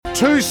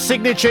Two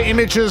signature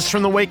images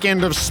from the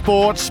weekend of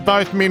sports,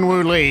 both Min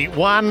Woo Lee.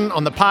 One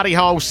on the party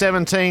hole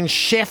 17,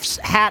 chef's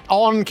hat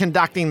on,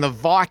 conducting the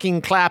Viking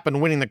clap and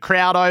winning the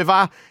crowd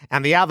over.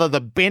 And the other,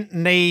 the bent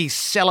knee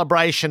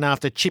celebration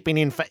after chipping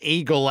in for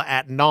Eagle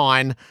at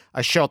 9,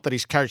 a shot that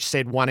his coach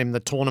said won him the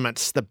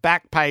tournaments. The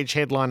back page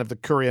headline of the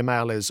Courier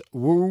Mail is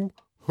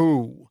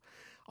Woo-hoo.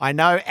 I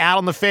know out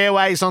on the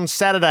fairways on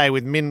Saturday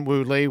with Min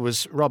Woo Lee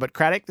was Robert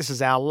Craddock. This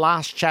is our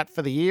last chat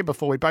for the year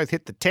before we both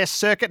hit the test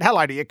circuit.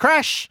 Hello to you,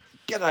 Crash.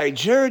 G'day,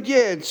 Jared.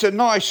 Yeah, it's a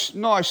nice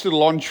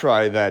little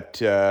entree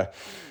that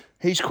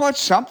he's quite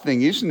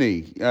something, isn't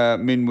he,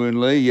 Min Woo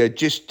Lee? And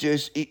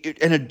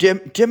a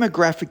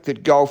demographic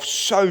that golf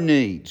so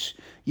needs.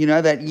 You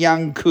know, that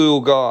young, cool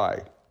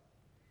guy.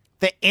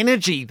 The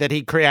energy that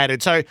he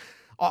created. So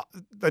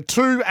the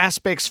two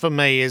aspects for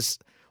me is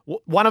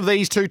one of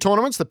these two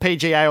tournaments, the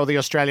PGA or the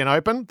Australian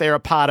Open, they're a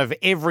part of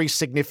every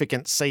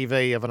significant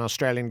CV of an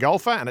Australian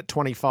golfer, and at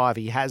 25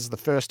 he has the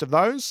first of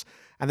those.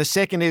 And the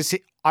second is,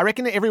 I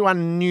reckon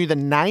everyone knew the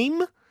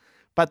name,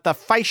 but the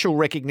facial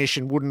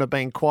recognition wouldn't have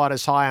been quite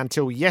as high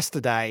until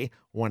yesterday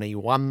when he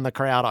won the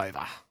crowd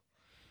over.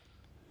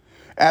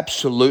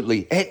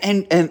 Absolutely.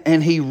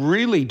 And he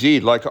really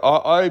did. Like,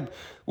 I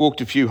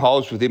walked a few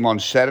holes with him on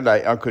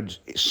Saturday. I could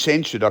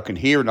sense it, I could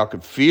hear it, I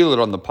could feel it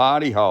on the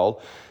party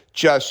hole.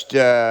 Just,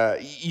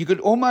 you could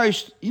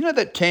almost, you know,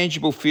 that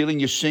tangible feeling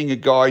you're seeing a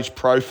guy's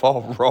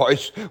profile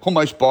rise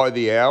almost by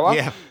the hour?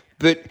 Yeah.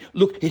 But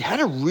look, it had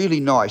a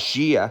really nice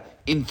year.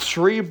 In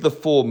 3 of the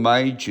 4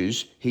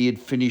 majors, he had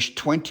finished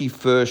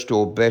 21st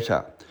or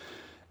better.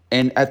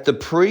 And at the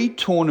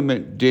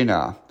pre-tournament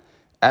dinner,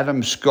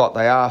 Adam Scott,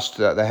 they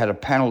had a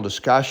panel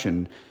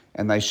discussion,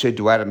 and they said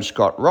to Adam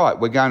Scott, right,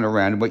 we're going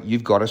around, but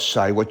you've got to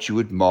say what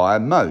you admire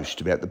most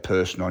about the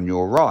person on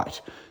your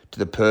right. To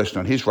the person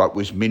on his right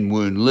was Min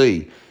Woo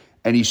Lee.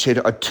 And he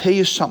said, I tell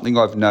you something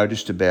I've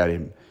noticed about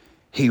him.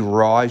 He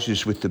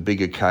rises with the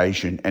big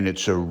occasion, and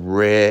it's a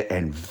rare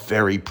and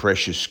very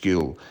precious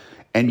skill.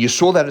 And you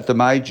saw that at the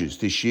majors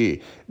this year.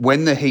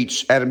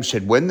 Adam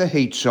said, when the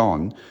heat's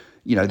on,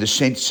 you know, the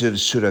sense of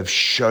sort of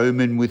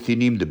showman within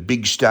him, the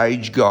big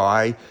stage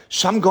guy,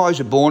 some guys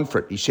are born for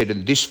it. He said,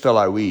 and this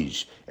fellow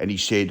is. And he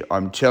said,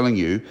 I'm telling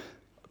you,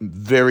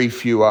 very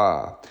few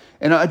are.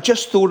 And I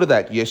just thought of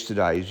that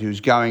yesterday as he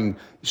was going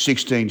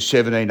 16,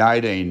 17,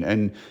 18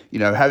 and, you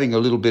know, having a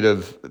little bit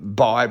of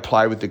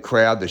by-play with the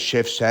crowd, the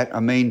chef's hat. I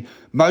mean,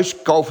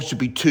 most golfers would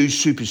be too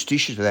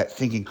superstitious of that,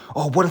 thinking,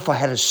 oh, what if I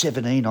had a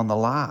 17 on the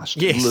last?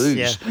 Yes,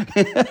 lose.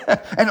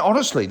 Yeah. And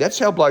honestly, that's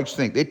how blokes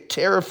think. They're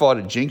terrified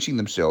of jinxing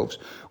themselves,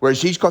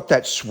 whereas he's got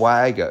that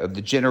swagger of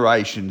the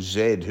Generation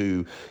Z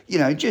who, you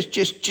know, just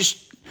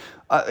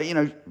a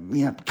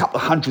couple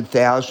of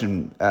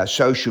 100,000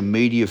 social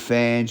media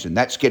fans, and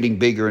that's getting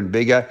bigger and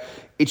bigger.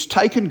 It's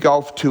taken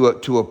golf to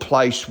a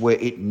place where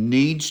it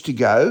needs to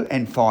go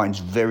and finds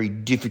very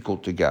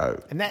difficult to go.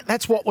 And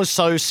that's what was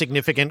so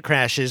significant,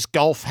 Crash, is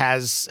golf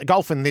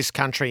in this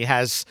country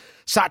has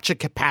such a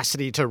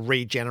capacity to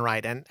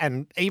regenerate.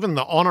 And even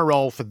the honour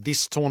roll for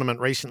this tournament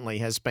recently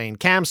has been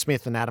Cam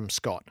Smith and Adam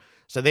Scott.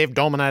 So they've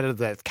dominated,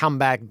 they've come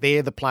back,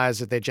 they're the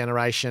players of their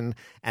generation,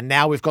 and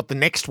now we've got the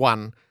next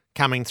one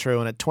coming through,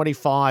 and at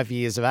 25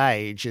 years of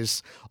age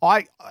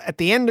at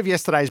the end of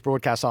yesterday's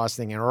broadcast, I was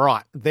thinking,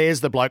 right, there's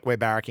the bloke we're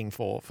barracking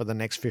for the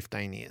next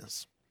 15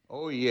 years.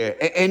 Oh, yeah.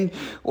 And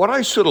what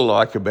I sort of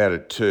like about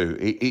it too,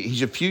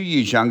 he's a few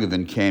years younger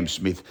than Cam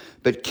Smith,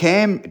 but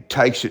Cam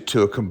takes it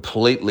to a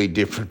completely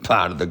different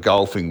part of the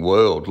golfing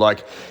world.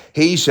 Like,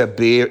 he's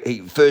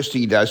first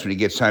thing he does when he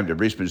gets home to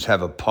Brisbane is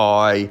have a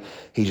pie.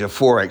 He's a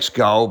 4X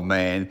gold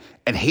man,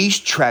 and he's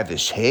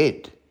Travis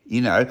Head. You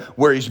know,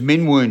 whereas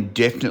Min Woo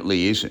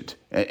definitely isn't.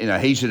 You know,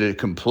 he's at a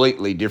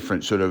completely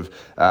different sort of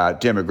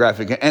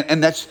demographic,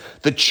 and that's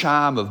the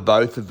charm of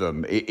both of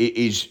them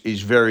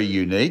is very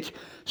unique.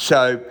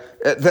 So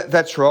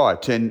that's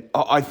right, and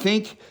I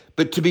think.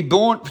 But to be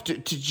born,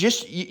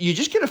 you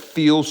just get a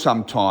feel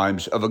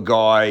sometimes of a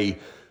guy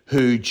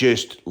who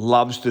just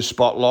loves the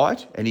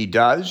spotlight, and he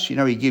does. You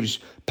know, he gives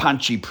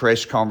punchy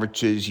press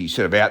conferences. He's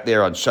sort of out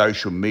there on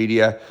social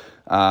media.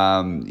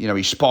 You know,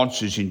 his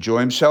sponsors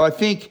enjoy him. So I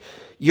think.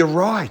 You're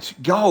right.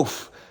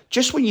 Golf.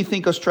 Just when you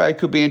think Australia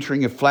could be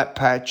entering a flat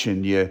patch,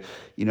 and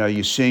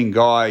you're seeing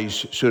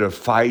guys sort of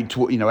fade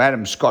to, you know,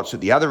 Adam Scott's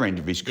at the other end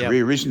of his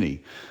career, yep. Isn't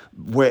he?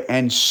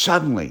 And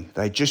suddenly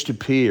they just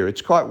appear.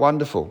 It's quite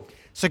wonderful.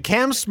 So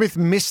Cam Smith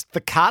missed the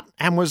cut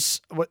and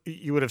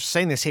you would have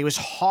seen this. He was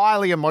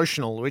highly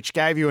emotional, which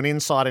gave you an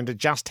insight into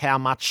just how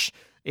much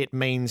it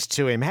means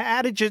to him.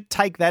 How did you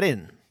take that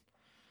in?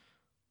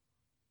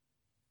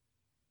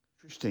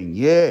 Interesting.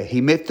 Yeah, he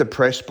met the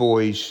press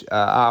boys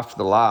after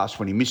the last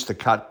when he missed the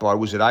cut by,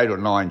 was it 8 or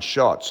 9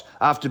 shots,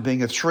 after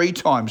being a 3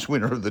 times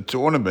winner of the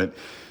tournament.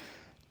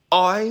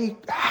 I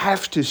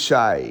have to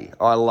say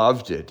I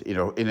loved it, you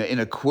know, in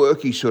a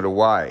quirky sort of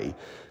way,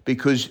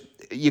 because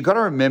you got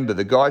to remember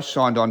the guy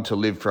signed on to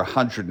live for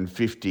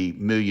 $150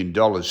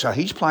 million. So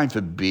he's playing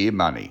for beer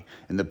money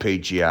in the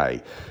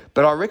PGA.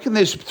 But I reckon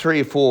there's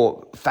 3 or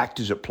 4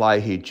 factors at play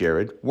here,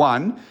 Jared.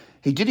 One,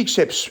 he did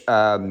accept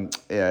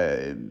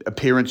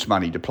appearance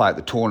money to play at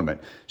the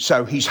tournament.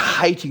 So he's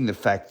hating the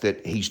fact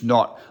that he's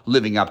not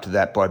living up to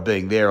that by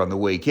being there on the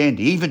weekend.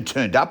 He even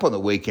turned up on the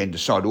weekend to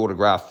sign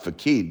autographs for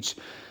kids.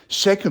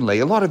 Secondly,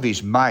 a lot of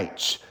his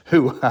mates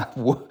who are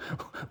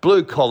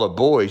blue-collar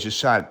boys are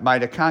saying,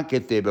 mate, I can't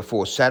get there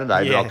before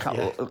Saturday, but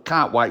I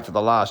can't wait for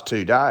the last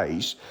 2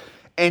 days.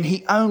 And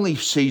he only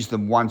sees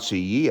them once a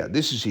year.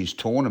 This is his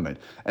tournament.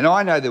 And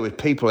I know there were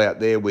people out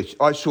there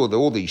I saw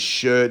all these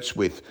shirts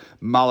with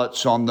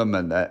mullets on them,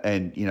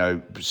 and you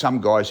know,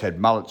 some guys had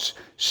mullets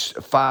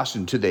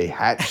fastened to their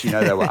hats. You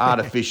know, they were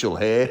artificial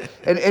hair.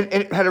 And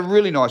it had a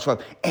really nice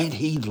vibe. And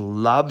he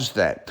loves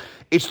that.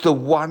 It's the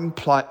one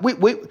play.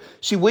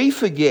 We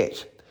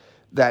forget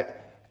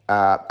that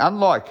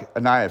unlike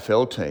an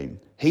AFL team,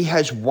 he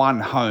has one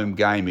home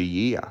game a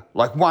year,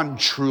 like one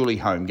truly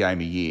home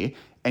game a year.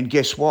 And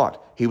guess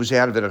what? He was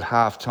out of it at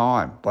half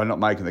time by not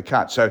making the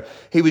cut. So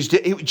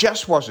it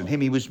just wasn't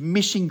him. He was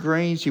missing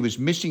greens. He was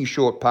missing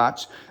short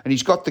putts. And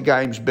he's got the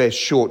game's best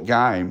short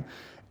game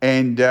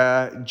and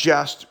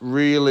just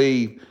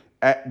really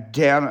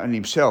down on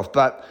himself.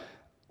 But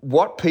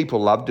what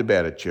people loved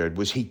about it, Jared,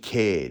 was he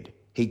cared.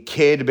 He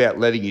cared about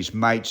letting his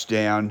mates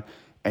down,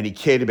 and he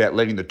cared about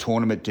letting the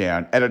tournament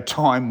down at a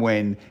time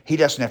when he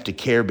doesn't have to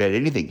care about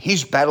anything.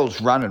 His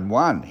battle's run and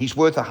won. He's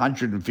worth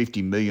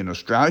 150 million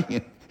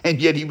Australian. And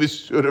yet he was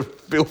sort of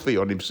filthy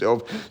on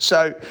himself.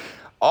 So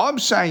I'm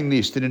saying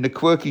this, that in a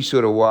quirky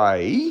sort of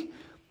way,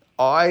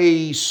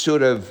 I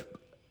sort of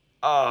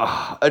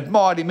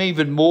admired him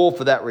even more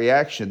for that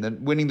reaction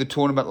than winning the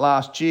tournament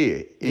last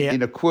year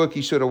in a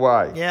quirky sort of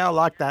way. Yeah, I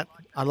like that.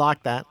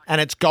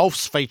 And it's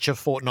golf's feature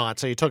fortnight.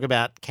 So you talk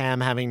about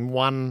Cam having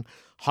one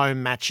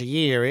home match a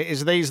year.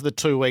 Is these the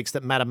 2 weeks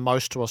that matter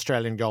most to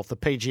Australian golf, the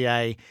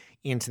PGA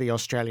into the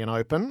Australian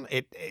Open?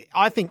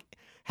 I think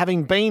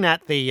having been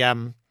at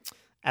the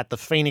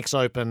Phoenix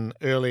Open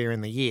earlier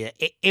in the year,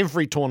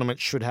 every tournament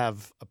should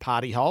have a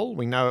party hole.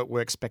 We know it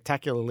works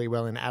spectacularly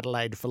well in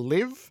Adelaide for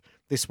Liv.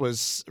 This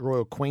was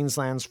Royal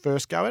Queensland's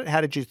first go at it.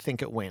 How did you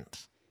think it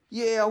went?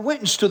 Yeah, I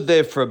went and stood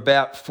there for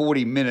about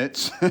 40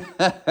 minutes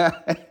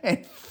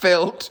and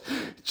felt,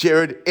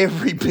 Jared,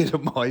 every bit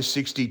of my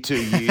 62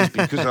 years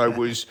because I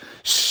was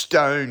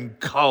stone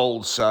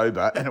cold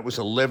sober and it was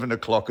 11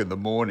 o'clock in the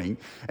morning.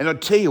 And I'll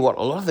tell you what,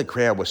 a lot of the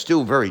crowd was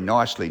still very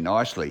nicely,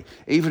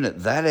 even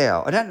at that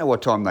hour. I don't know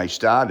what time they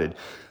started.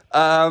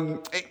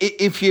 I'm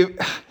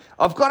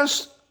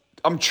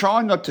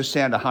trying not to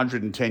sound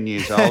 110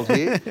 years old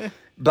here.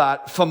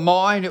 But for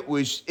mine, it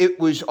was.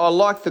 I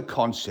like the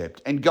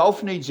concept, and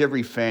golf needs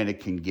every fan it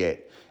can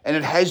get, and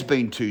it has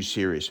been too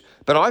serious.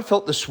 But I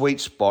felt the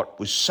sweet spot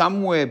was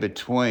somewhere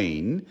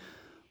between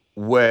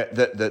where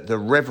the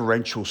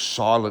reverential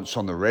silence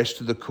on the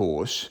rest of the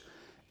course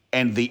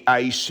and the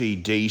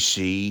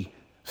AC/DC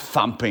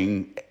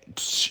thumping,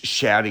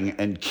 shouting,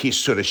 and Kiss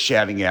sort of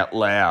shouting out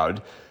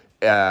loud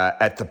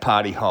at the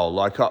party hole.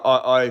 Like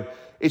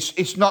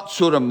it's not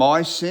sort of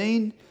my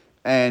scene,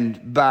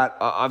 but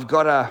I've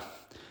got to.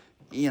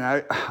 You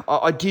know,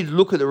 I did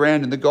look at the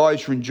round and the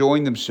guys were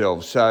enjoying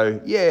themselves.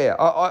 So yeah,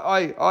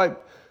 I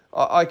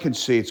can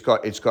see it's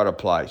got a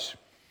place.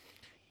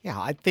 Yeah,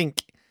 I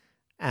think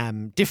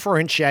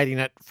differentiating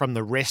it from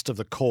the rest of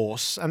the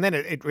course, and then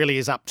it really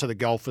is up to the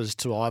golfers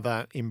to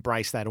either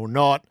embrace that or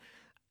not.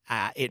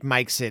 It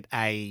makes it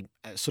a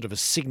sort of a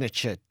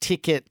signature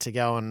ticket to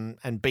go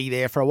and be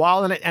there for a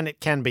while, and it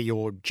can be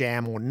your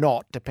jam or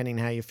not, depending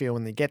how you feel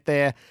when you get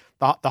there.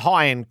 The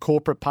high-end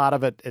corporate part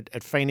of it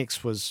at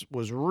Phoenix was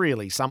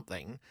really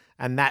something,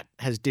 and that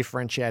has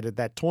differentiated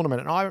that tournament.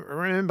 And I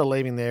remember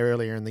leaving there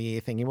earlier in the year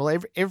thinking, well,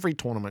 every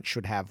tournament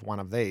should have one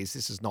of these.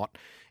 This is not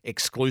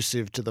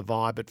exclusive to the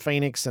vibe at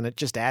Phoenix, and it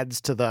just adds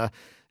to the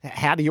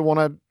how do you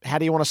want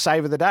to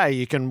savour the day?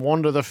 You can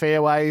wander the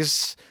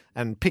fairways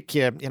and pick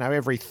your,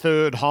 every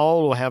third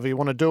hole or however you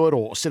want to do it,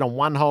 or sit on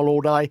one hole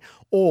all day,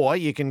 or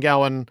you can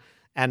go and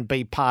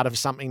be part of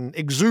something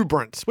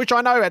exuberant, which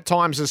I know at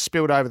times has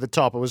spilled over the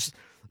top. It was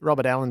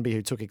Robert Allenby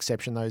who took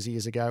exception those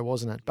years ago,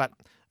 wasn't it? But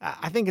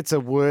I think it's a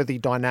worthy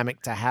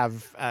dynamic to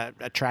have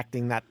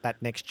attracting that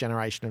next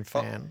generation of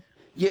fan.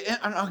 Yeah,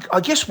 and I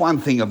guess one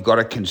thing I've got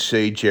to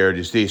concede, Jared,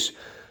 is this.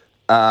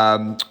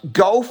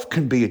 Golf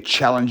can be a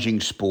challenging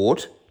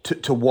sport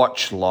to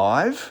watch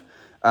live.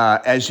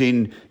 As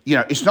in,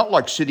 it's not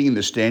like sitting in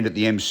the stand at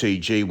the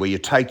MCG where you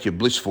take your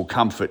blissful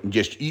comfort and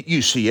just,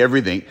 you see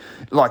everything.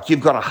 Like you've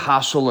got to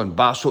hustle and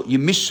bustle. You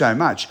miss so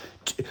much.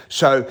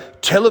 So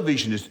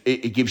television,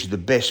 it gives you the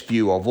best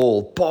view of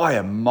all by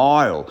a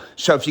mile.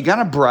 So if you're going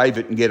to brave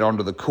it and get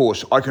onto the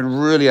course, I can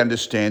really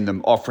understand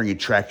them offering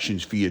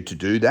attractions for you to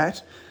do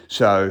that.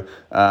 So,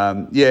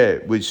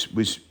 it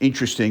was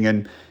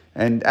interesting.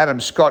 And Adam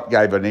Scott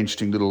gave an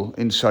interesting little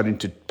insight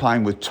into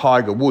playing with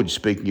Tiger Woods,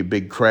 speaking of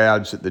big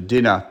crowds at the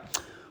dinner,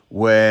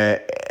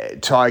 where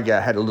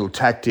Tiger had a little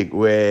tactic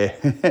where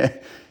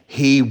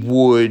he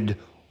would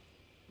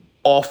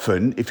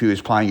often, if he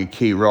was playing a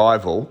key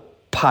rival,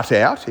 putt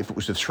out, if it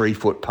was a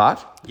 3-foot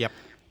putt. Yep.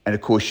 And,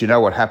 of course, you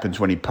know what happens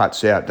when he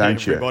putts out,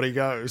 don't you? Everybody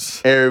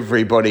goes.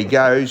 Everybody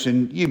goes,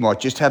 and you might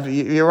just have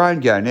your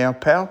own go now,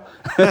 pal.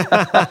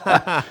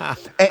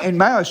 and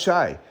may I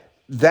say,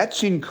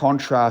 that's in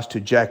contrast to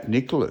Jack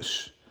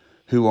Nicklaus,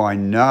 who I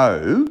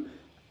know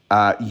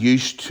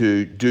used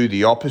to do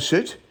the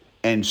opposite.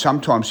 And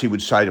sometimes he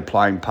would say to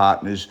playing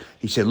partners,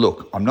 he said,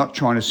 look, I'm not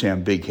trying to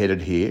sound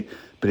big-headed here,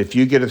 but if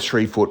you get a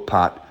 3-foot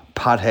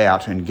putt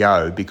out and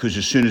go, because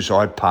as soon as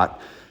I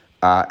putt,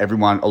 a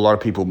lot of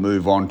people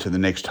move on to the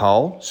next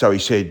hole. So he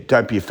said,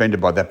 don't be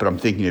offended by that, but I'm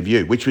thinking of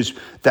you,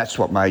 that's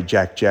what made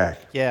Jack Jack.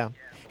 Yeah.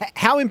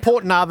 How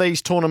important are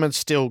these tournaments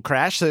still,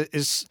 Crash?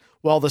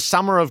 While the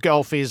summer of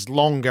golf is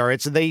longer,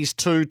 it's these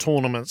two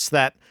tournaments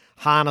that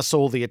harness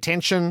all the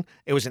attention.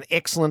 It was an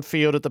excellent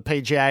field at the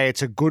PGA.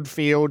 It's a good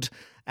field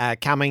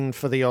coming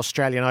for the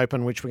Australian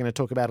Open, which we're going to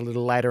talk about a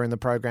little later in the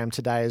program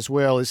today as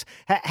well.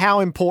 How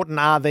important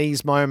are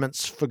these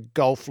moments for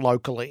golf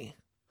locally?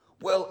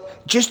 Well,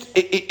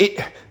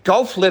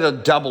 golf led a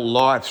double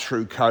life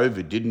through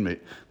COVID, didn't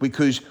it?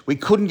 Because we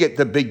couldn't get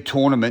the big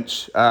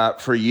tournaments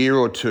for a year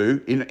or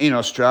two in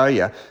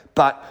Australia,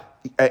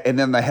 and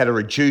then they had a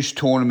reduced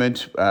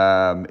tournament,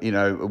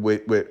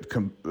 we're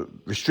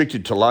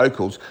restricted to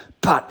locals.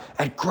 But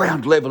at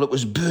ground level, it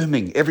was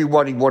booming.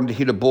 Everybody wanted to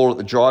hit a ball at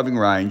the driving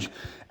range.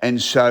 And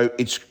so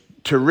it's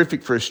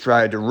terrific for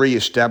Australia to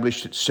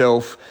re-establish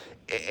itself.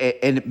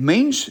 And it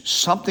means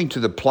something to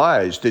the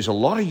players. There's a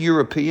lot of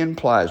European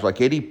players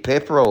like Eddie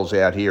Pepperell's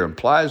out here and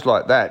players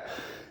like that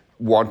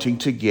wanting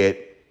to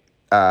get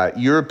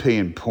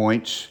European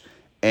points.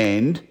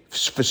 And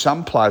for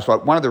some players,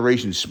 like one of the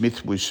reasons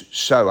Smith was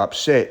so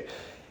upset,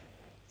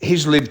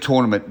 his live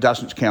tournament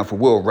doesn't count for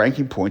world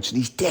ranking points and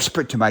he's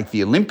desperate to make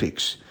the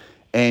Olympics.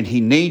 And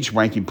he needs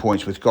ranking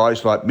points with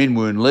guys like Min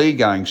Woon Lee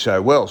going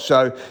so well.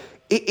 So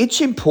it's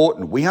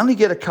important. We only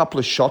get a couple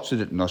of shots at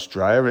it in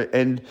Australia.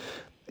 And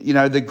you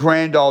know, the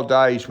grand old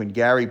days when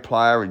Gary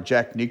Player and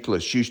Jack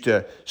Nicklaus used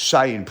to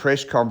say in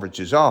press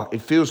conferences, oh,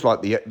 it feels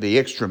like the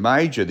extra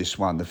major, this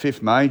one, the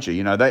fifth major.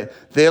 You know,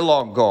 they're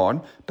long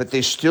gone, but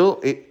there's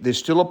still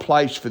a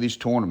place for this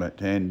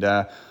tournament. And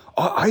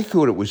I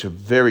thought it was a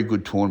very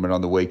good tournament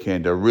on the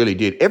weekend. I really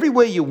did.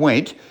 Everywhere you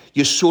went,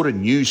 you sort of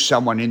knew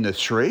someone in the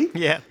three.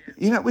 Yeah.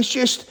 You know, it was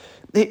just...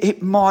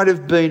 It might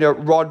have been a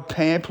Rod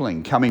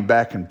Pampling coming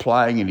back and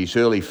playing in his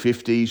early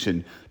 50s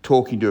and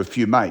talking to a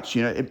few mates.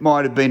 You know, it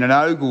might have been an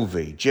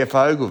Ogilvy, Jeff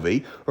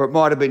Ogilvy, or it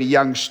might have been a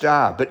young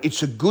star. But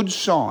it's a good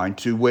sign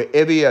to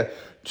wherever you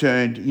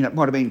turned. You know, it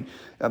might have been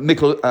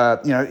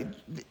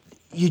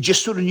you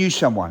just sort of knew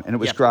someone, and it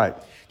was great.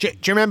 Do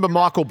you remember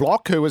Michael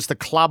Block, who was the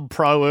club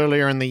pro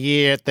earlier in the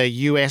year at the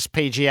US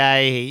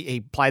PGA?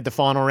 He played the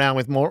final round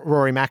with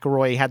Rory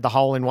McIlroy. He had the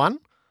hole-in-one.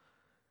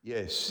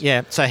 Yes.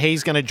 Yeah, so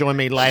he's going to join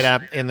me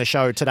later in the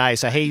show today.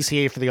 So he's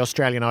here for the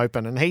Australian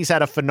Open, and he's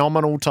had a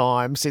phenomenal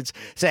time since.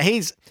 So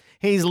he's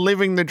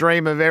living the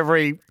dream of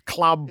every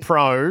club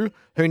pro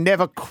who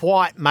never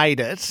quite made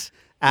it.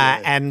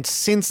 And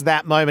since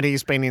that moment,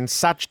 he's been in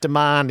such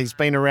demand. He's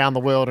been around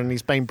the world, and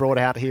he's been brought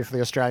out here for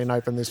the Australian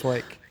Open this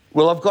week.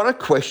 Well, I've got a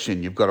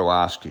question you've got to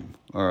ask him,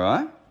 all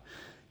right?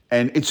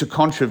 And it's a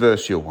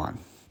controversial one,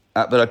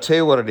 but I tell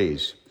you what it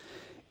is.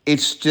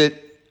 It's that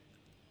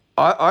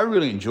I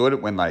really enjoyed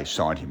it when they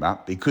signed him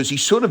up because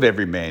he's sort of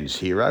every man's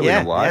hero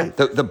in a way.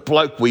 Yeah. The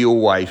bloke we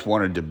always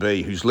wanted to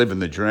be, who's living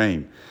the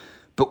dream.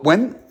 But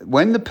when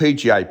the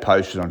PGA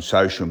posted on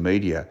social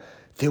media,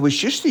 there was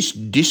just this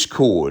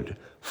discord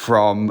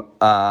from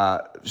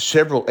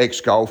several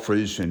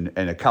ex-golfers and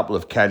a couple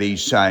of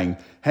caddies saying,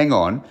 hang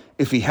on,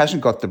 if he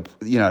hasn't got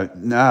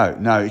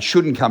no, it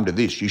shouldn't come to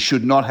this. You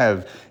should not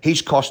have,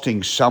 he's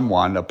costing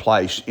someone a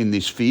place in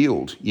this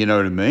field, you know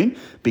what I mean?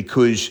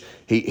 Because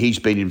he's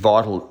been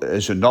invited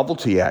as a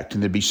novelty act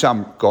and there'd be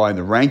some guy in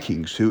the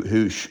rankings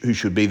who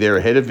should be there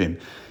ahead of him.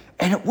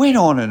 And it went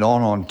on and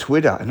on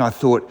Twitter. And I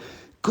thought,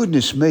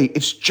 goodness me,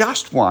 it's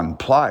just one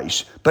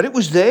place. But it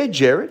was there,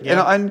 Jared.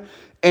 Yeah.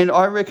 And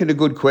I reckon a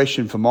good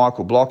question for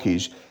Michael Block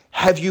is,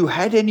 have you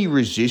had any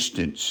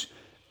resistance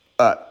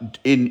as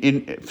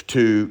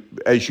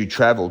you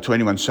travel to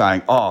anyone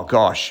saying, oh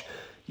gosh,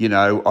 you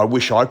know, I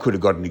wish I could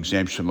have got an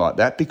exemption like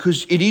that?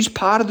 Because it is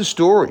part of the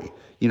story.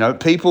 You know,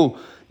 people,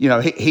 you know,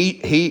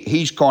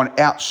 he's gone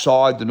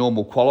outside the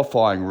normal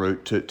qualifying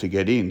route to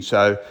get in.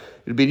 So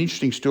it'll be an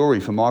interesting story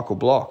for Michael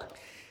Block.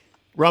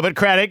 Robert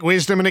Craddock,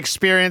 wisdom and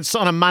experience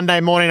on a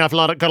Monday morning. I've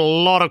got a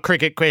lot of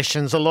cricket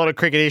questions, a lot of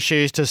cricket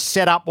issues to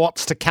set up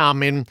what's to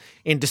come in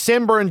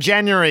December and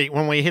January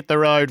when we hit the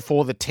road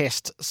for the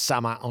Test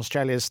summer.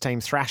 Australia's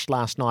team thrashed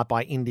last night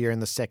by India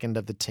in the second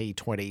of the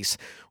T20s.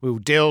 We'll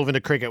delve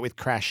into cricket with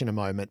Crash in a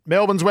moment.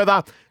 Melbourne's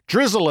weather,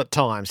 drizzle at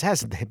times.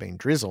 Hasn't there been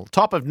drizzle?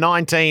 Top of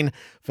 19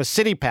 for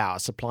City Power,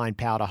 supplying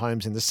power to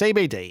homes in the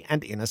CBD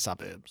and inner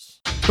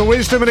suburbs. The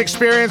wisdom and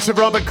experience of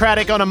Robert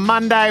Craddock on a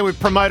Monday. We've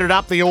promoted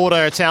up the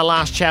order. It's our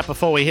last chat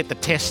before we hit the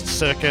Test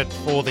circuit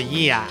for the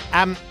year.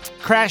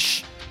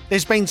 Crash,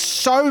 there's been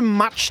so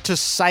much to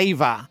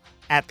savour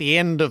at the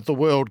end of the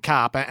World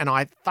Cup, and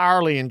I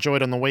thoroughly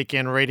enjoyed on the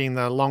weekend reading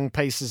the long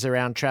pieces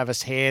around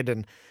Travis Head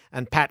and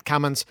and Pat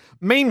Cummins.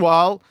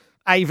 Meanwhile,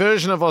 a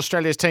version of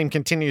Australia's team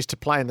continues to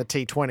play in the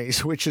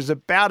T20s, which is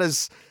about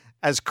as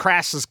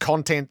crass as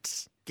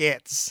content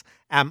gets.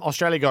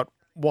 Australia got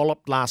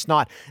walloped last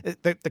night.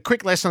 The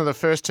quick lesson of the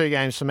first two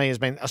games for me has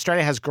been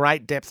Australia has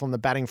great depth on the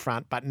batting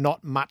front, but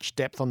not much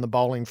depth on the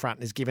bowling front,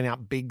 and is giving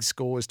out big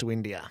scores to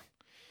India.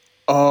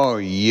 Oh,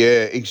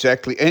 yeah,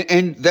 exactly.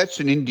 And that's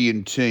an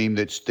Indian team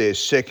that's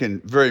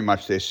very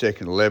much their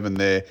second 11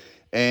 there.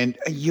 And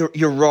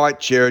you're right,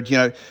 Jared. You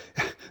know,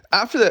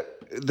 after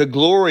the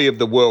glory of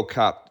the World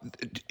Cup,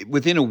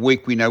 within a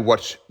week we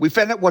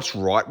found out what's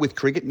right with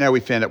cricket. Now we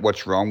found out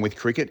what's wrong with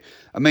cricket.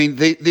 I mean,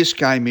 this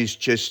game is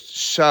just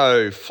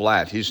so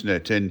flat, isn't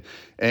it? And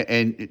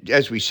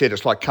as we said,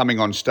 it's like coming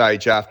on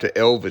stage after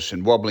Elvis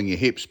and wobbling your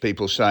hips,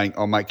 people saying,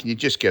 "Oh, mate, can you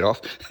just get off?"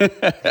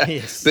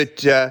 Yes.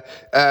 But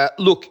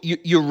look,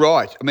 you're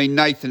right. I mean,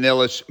 Nathan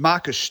Ellis,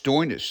 Marcus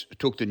Stoinis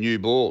took the new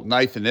ball.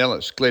 Nathan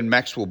Ellis, Glenn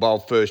Maxwell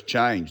bowled first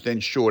change. Then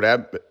Sean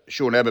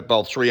Abbott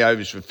bowled 3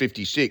 overs for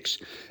 56.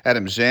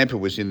 Adam Zampa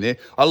was in there.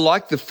 I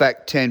like the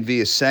fact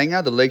Tanveer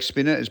Sangha, the leg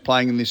spinner, is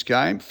playing in this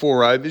game.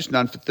 4 overs,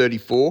 none for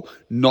 34.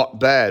 Not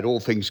bad, all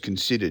things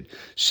considered.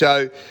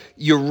 So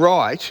you're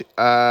right.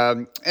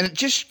 And it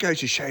just goes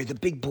to show you the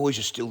big boys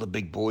are still the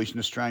big boys in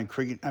Australian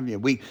cricket. I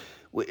mean, we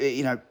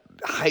you know,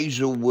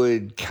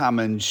 Hazelwood,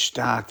 Cummins,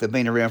 Stark, they've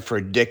been around for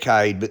a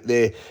decade, but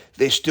they're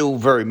still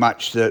very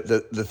much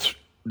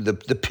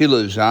the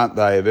pillars, aren't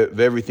they, of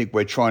everything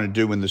we're trying to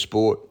do in the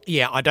sport.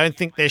 Yeah, I don't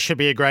think there should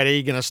be a great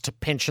eagerness to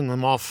pension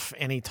them off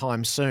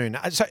anytime soon.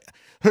 So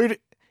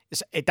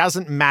it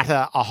doesn't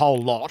matter a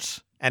whole lot,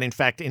 and in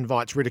fact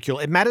invites ridicule.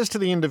 It matters to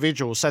the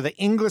individual. So the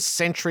Inglis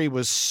century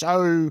was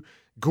so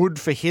good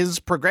for his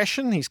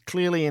progression. He's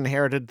clearly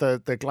inherited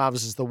the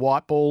gloves as the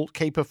white ball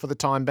keeper for the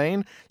time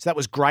being. So that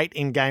was great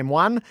in game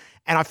one.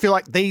 And I feel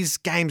like these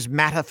games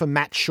matter for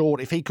Matt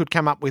Short. If he could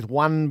come up with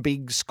one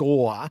big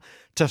score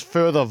to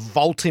further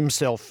vault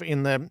himself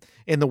in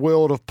the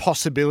world of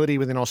possibility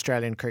within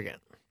Australian cricket.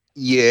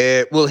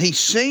 Yeah, well, he's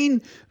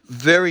seen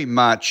very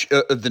much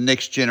of the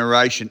next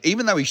generation,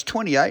 even though he's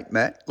 28,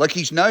 Matt. Like,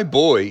 he's no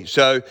boy.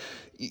 So,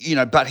 you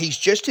know, but he's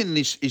just in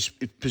this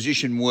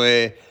position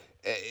where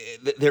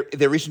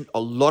there isn't a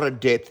lot of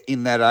depth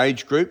in that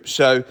age group.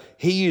 So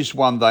he is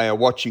one they are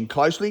watching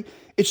closely.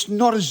 It's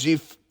not as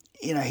if,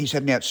 you know, he's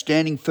had an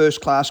outstanding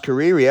first-class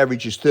career. He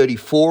averages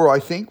 34, I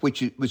think,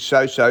 which was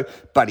so-so.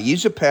 But he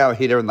is a power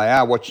hitter, and they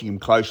are watching him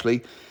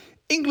closely.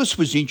 Inglis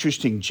was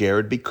interesting,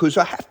 Jared, because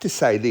I have to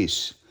say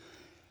this.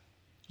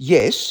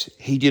 Yes,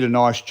 he did a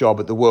nice job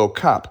at the World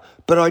Cup,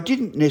 but I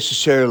didn't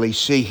necessarily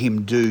see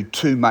him do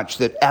too much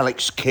that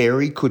Alex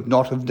Carey could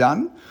not have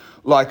done.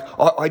 Like,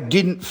 I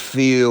didn't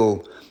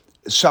feel...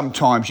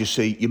 Sometimes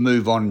you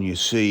move on and you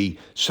see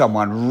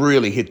someone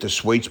really hit the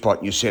sweet spot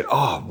and you said,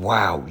 oh,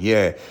 wow,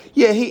 yeah.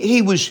 Yeah,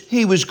 he was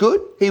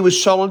good. He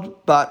was solid,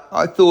 but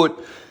I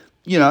thought,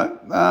 you know,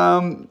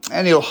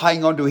 and he'll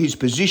hang on to his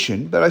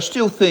position, but I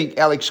still think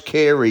Alex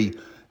Carey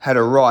had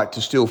a right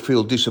to still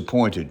feel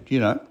disappointed, you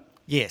know.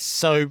 Yes,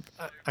 so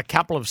a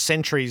couple of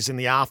centuries in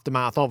the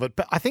aftermath of it.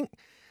 But I think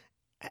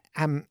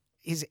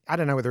I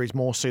don't know whether he's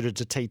more suited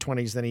to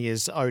T20s than he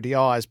is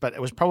ODIs, but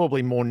it was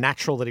probably more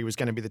natural that he was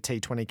going to be the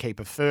T20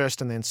 keeper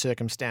first, and then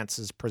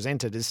circumstances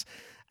presented as,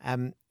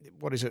 the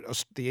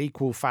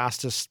equal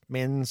fastest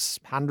men's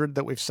 100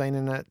 that we've seen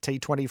in a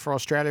T20 for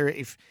Australia.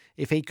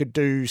 If he could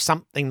do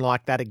something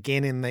like that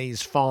again in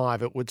these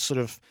 5, it would sort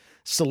of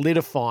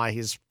solidify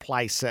his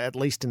place, at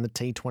least in the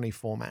T20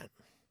 format.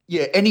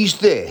 Yeah, and he's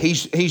there.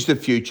 He's the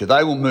future.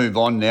 They will move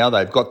on now.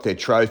 They've got their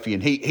trophy,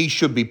 and he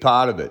should be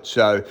part of it.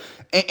 So,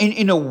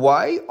 in a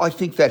way, I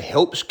think that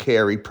helps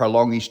Carey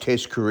prolong his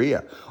Test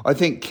career. I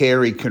think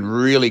Carey can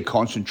really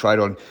concentrate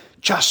on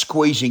just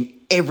squeezing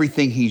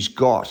everything he's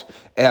got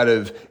out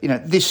of, you know,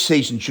 this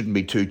season shouldn't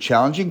be too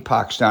challenging,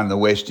 Pakistan and the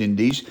West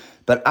Indies,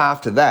 but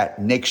after that,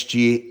 next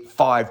year,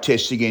 5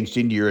 tests against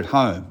India at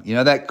home. You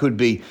know, that could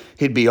be,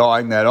 he'd be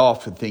eyeing that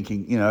off and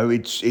thinking, you know,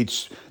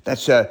 that's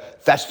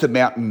the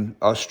mountain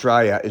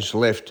Australia is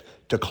left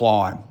to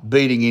climb,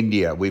 beating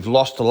India. We've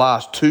lost the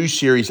last 2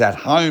 series at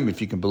home, if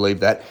you can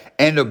believe that,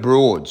 and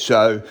abroad.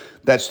 So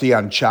that's the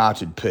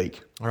uncharted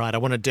peak. All right, I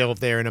want to delve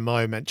there in a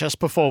moment. Just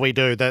before we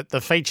do,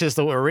 the features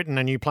that were written,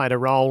 and you played a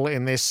role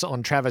in this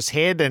on Travis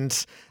Head, and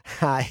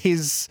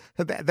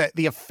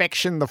the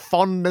affection, the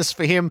fondness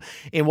for him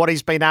in what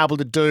he's been able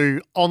to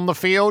do on the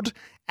field.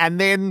 And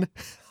then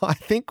I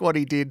think what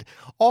he did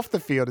off the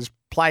field has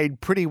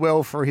played pretty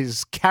well for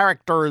his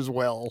character as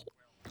well.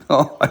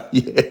 Oh,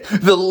 yeah.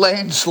 The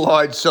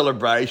landslide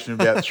celebration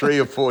about 3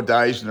 or 4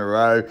 days in a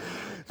row.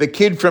 The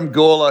kid from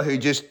Gawler who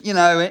just, you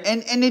know,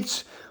 and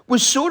it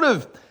was sort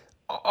of,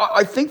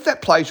 I think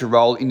that plays a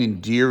role in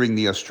endearing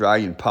the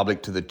Australian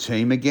public to the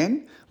team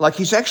again. Like,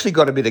 he's actually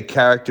got a bit of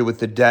character with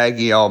the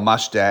daggy old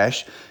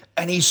mustache,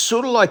 and he's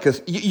sort of like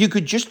you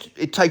could just,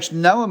 it takes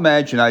no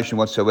imagination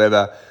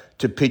whatsoever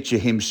to picture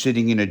him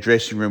sitting in a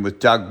dressing room with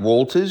Doug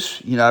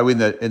Walters, you know, in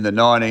the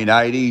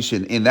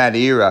 1980s, in that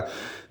era.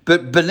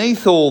 But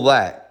beneath all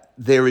that,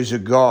 there is a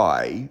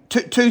guy.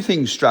 Two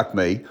things struck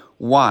me.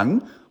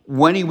 One,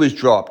 when he was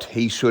dropped,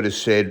 he sort of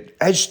said,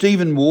 as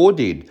Stephen Waugh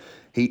did,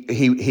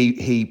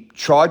 he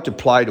tried to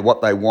play to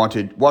what they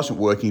wanted, wasn't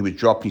working, he was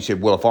dropped. He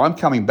said, well, if I'm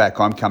coming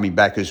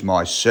back as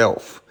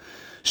myself.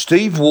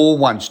 Steve Waugh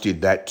once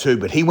did that too,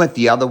 but he went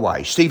the other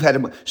way. Steve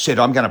said,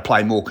 I'm going to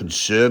play more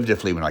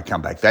conservatively when I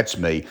come back. That's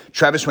me.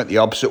 Travis went the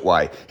opposite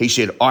way. He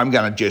said, I'm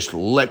going to just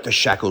let the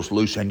shackles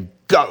loose and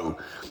go.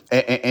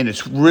 And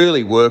it's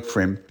really worked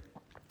for him.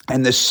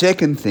 And the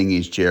second thing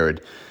is,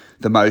 Jared,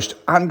 the most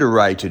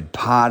underrated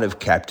part of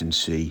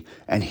captaincy,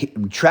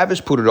 and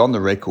Travis put it on the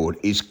record,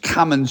 is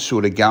Cummins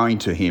sort of going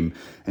to him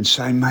and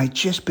saying, mate,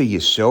 just be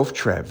yourself,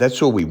 Trav.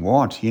 That's all we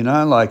want,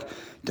 like,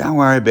 don't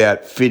worry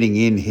about fitting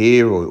in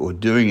here or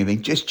doing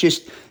anything. Just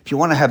if you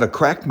want to have a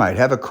crack, mate,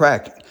 have a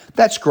crack.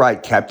 That's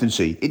great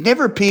captaincy. It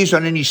never appears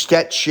on any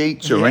stat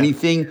sheets or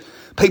anything.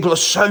 People are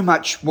so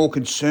much more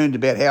concerned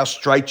about how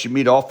straight your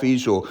mid-off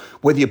is or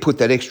whether you put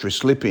that extra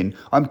slip in.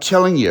 I'm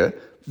telling you,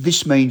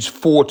 this means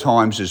 4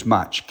 times as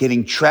much,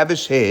 getting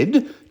Travis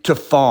Head to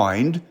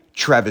find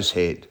Travis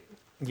Head.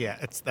 Yeah,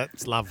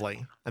 that's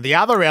lovely. And the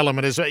other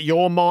element is that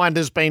your mind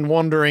has been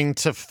wandering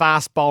to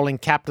fast bowling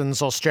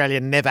captains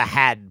Australia never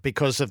had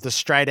because of the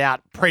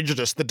straight-out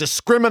prejudice, the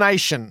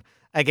discrimination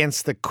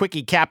against the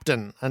quickie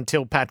captain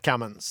until Pat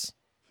Cummins.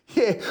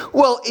 Yeah,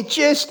 well,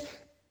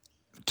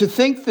 to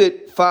think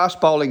that fast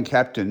bowling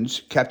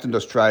captains captained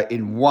Australia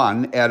in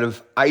 1 out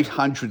of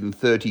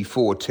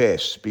 834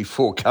 tests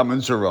before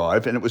Cummins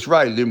arrived, and it was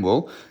Ray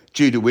Limwell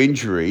due to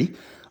injury,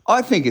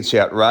 I think it's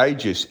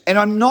outrageous. And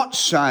I'm not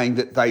saying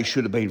that they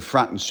should have been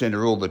front and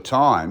centre all the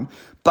time,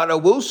 but I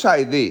will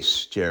say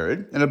this,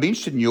 Jared, and I'd be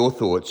interested in your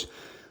thoughts.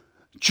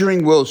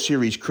 During World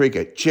Series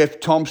cricket, Jeff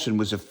Thompson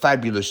was a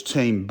fabulous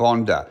team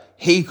bonder.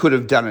 He could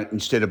have done it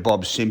instead of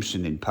Bob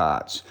Simpson in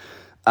parts.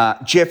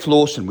 Jeff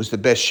Lawson was the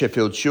best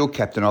Sheffield Shield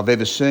captain I've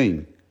ever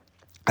seen.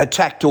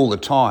 Attacked all the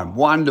time,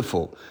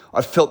 wonderful.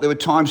 I felt there were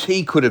times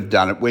he could have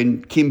done it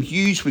when Kim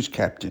Hughes was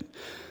captain.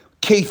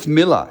 Keith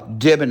Miller,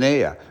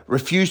 debonair,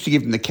 refused to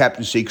give him the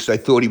captaincy because they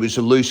thought he was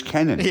a loose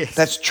cannon. Yes.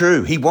 That's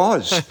true, he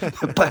was.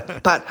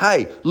 but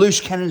hey,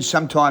 loose cannons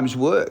sometimes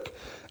work.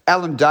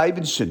 Alan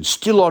Davidson,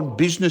 still on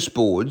business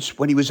boards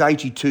when he was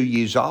 82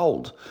 years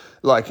old.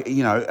 Like,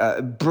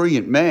 a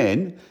brilliant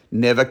man,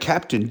 never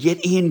captained.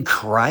 Yet Ian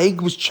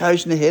Craig was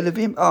chosen ahead of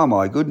him. Oh,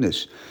 my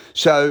goodness.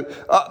 So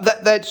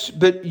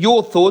but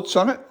your thoughts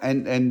on it?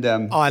 And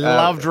I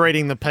loved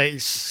reading the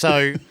piece.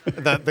 So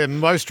the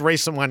most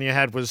recent one you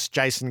had was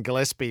Jason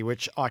Gillespie,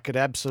 which I could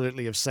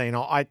absolutely have seen.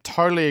 I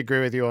totally agree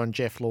with you on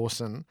Jeff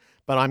Lawson,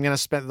 but I'm going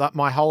to spend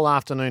my whole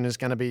afternoon is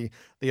going to be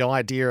the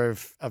idea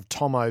of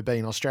Tomo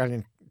being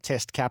Australian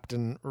Test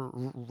captain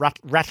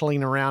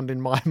rattling around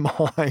in my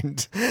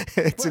mind.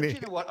 You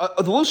know what?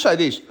 I will say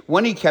this.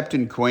 When he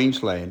captained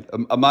Queensland,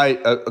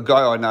 a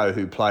guy I know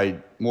who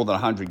played more than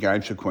 100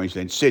 games for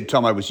Queensland said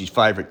Tomo was his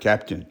favourite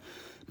captain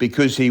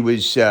because he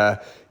was,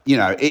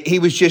 he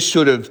was just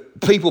sort of,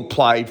 people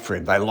played for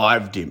him. They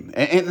loved him.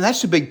 And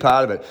that's a big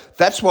part of it.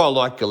 That's why I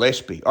like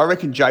Gillespie. I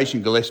reckon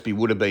Jason Gillespie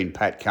would have been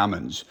Pat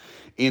Cummins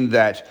in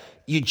that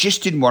you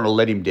just didn't want to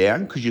let him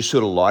down because you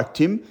sort of liked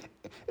him.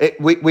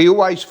 We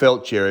always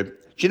felt, Jared, do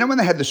you know when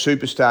they had the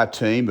superstar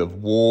team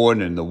of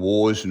Warren and the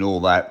Wars and all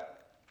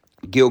that,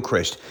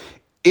 Gilchrist,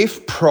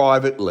 if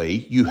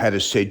privately you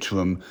had said to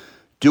him,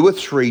 do a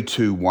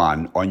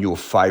 3-2-1 on your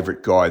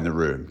favourite guy in the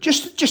room,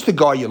 just the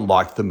guy you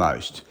liked the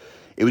most,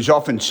 it was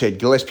often said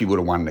Gillespie would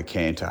have won the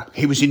canter.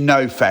 He was in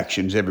no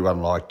factions.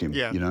 Everyone liked him,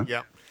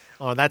 Yeah.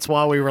 Oh, that's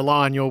why we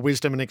rely on your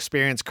wisdom and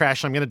experience,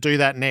 Crash. I'm going to do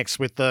that next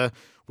with the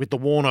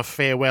Warner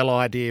farewell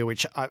idea,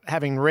 which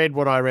having read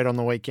what I read on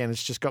the weekend,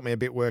 it's just got me a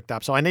bit worked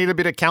up. So I need a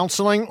bit of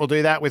counselling. We'll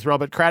do that with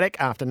Robert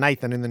Craddock after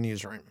Nathan in the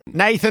newsroom.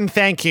 Nathan,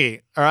 thank you.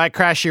 All right,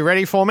 Crash, you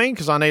ready for me?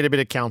 Because I need a bit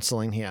of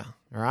counselling here.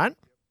 All right?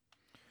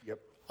 Yep.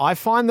 I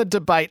find the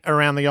debate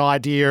around the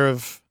idea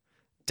of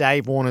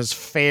Dave Warner's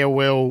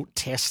farewell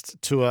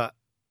test tour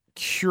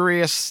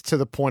curious to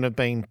the point of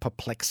being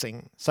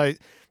perplexing. So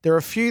there are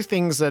a few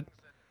things that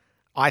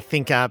I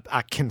think are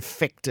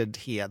confected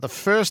here. The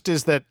first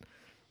is that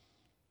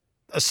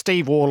a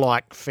Steve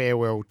Waugh-like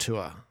farewell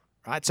tour,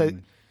 right? So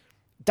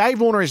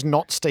Dave Warner is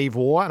not Steve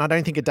Waugh, and I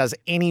don't think it does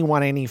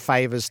anyone any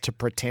favours to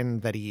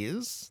pretend that he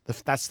is.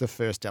 That's the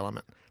first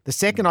element. The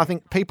second, I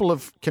think people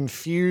have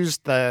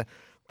confused the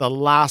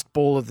last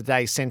ball of the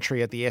day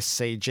century at the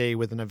SCG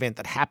with an event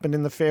that happened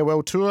in the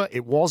farewell tour.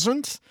 It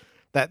wasn't.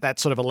 That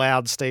sort of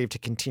allowed Steve to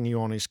continue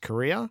on his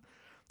career.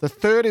 The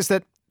third is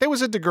that there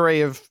was a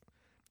degree of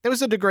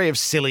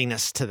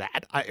silliness to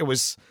that. It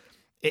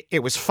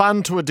was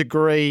fun to a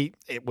degree.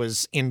 It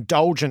was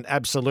indulgent,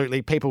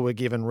 absolutely. People were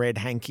given red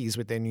hankies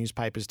with their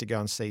newspapers to go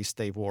and see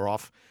Steve Waugh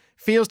off.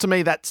 Feels to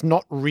me that's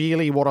not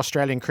really what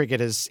Australian cricket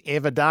has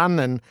ever done,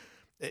 and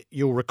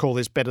you'll recall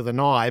this better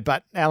than I,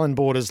 but Alan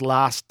Border's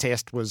last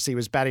test was he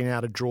was batting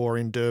out a draw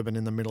in Durban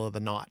in the middle of the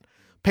night.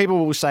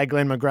 People will say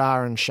Glenn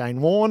McGrath and Shane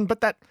Warne,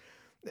 but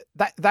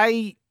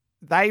they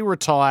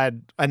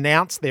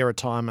announced their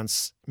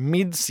retirements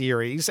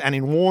mid-series, and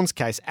in Warne's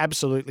case,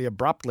 absolutely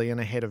abruptly and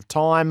ahead of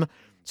time.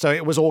 So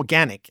it was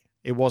organic.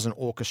 It wasn't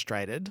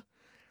orchestrated.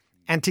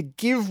 And to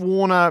give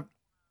Warner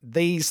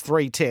these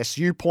 3 tests,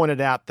 you pointed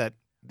out that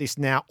this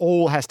now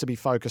all has to be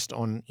focused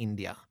on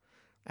India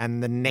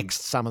and the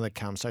next summer that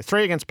comes. So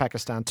 3 against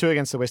Pakistan, 2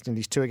 against the West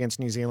Indies, 2 against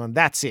New Zealand.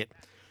 That's it.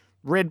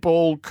 Red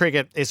ball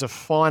cricket is a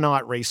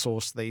finite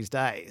resource these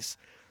days.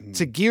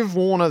 To give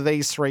Warner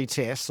these 3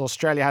 tests,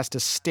 Australia has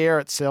to stare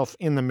itself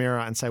in the mirror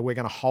and say, we're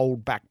going to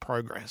hold back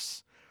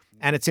progress.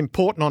 And it's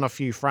important on a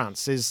few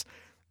fronts.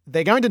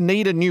 They're going to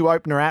need a new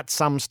opener at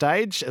some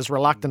stage, as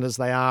reluctant as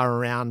they are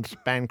around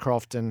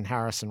Bancroft and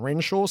Harris and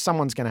Renshaw.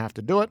 Someone's going to have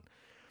to do it.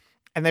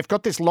 And they've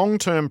got this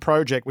long-term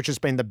project, which has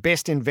been the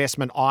best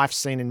investment I've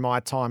seen in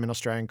my time in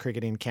Australian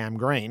cricket in Cam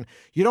Green.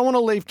 You don't want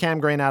to leave Cam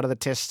Green out of the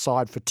test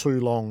side for too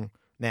long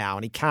now,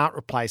 and he can't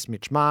replace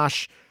Mitch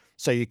Marsh.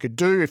 So you could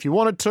do, if you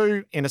wanted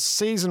to, in a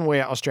season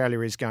where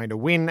Australia is going to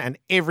win and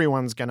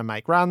everyone's going to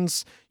make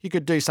runs, you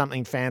could do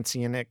something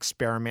fancy and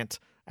experiment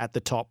at the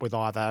top with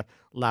either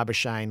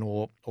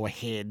Labuschagne or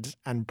Head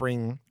and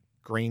bring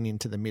Green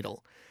into the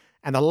middle.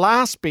 And the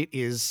last bit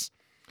is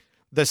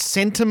the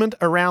sentiment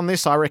around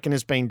this, I reckon,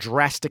 has been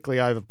drastically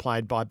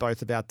overplayed by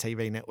both of our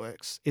TV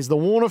networks, is the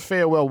Warner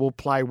farewell will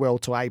play well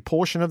to a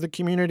portion of the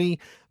community,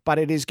 but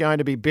it is going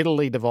to be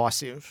bitterly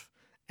divisive.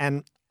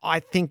 And I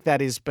think that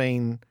has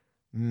been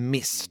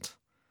missed.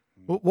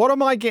 What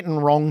am I getting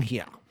wrong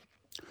here?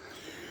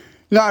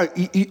 No,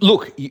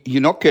 look,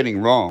 you're not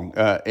getting wrong.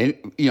 And,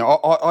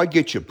 I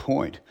get your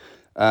point.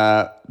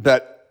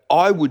 But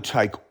I would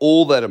take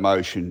all that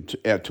emotion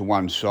out to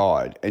one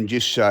side and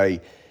just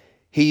say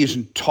he is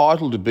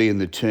entitled to be in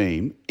the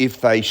team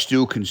if they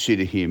still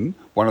consider him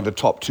one of the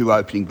top 2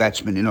 opening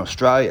batsmen in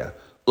Australia.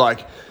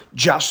 Like,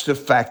 just the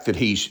fact that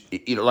he's,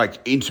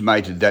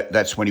 intimated that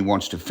that's when he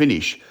wants to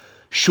finish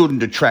shouldn't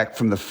detract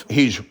from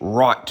his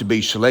right to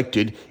be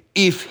selected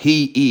if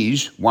he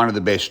is one of the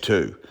best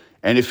 2.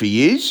 And if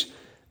he is,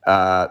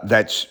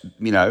 that's,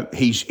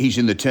 he's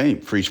in the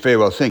team for his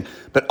farewell thing.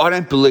 But I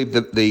don't believe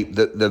that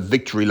the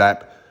victory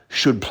lap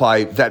should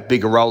play that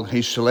big a role in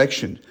his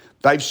selection.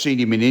 They've seen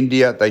him in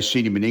India. They've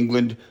seen him in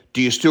England.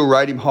 Do you still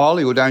rate him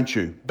highly or don't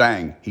you?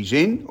 Bang, he's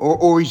in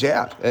or he's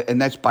out.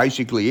 And that's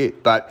basically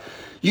it. But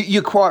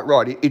you're quite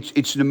right.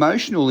 It's an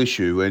emotional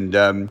issue.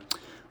 And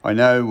I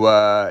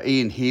know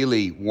Ian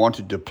Healy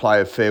wanted to play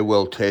a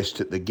farewell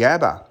test at the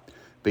Gabba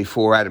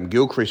before Adam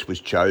Gilchrist was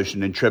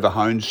chosen, and Trevor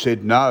Hohns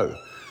said no.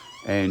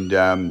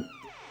 And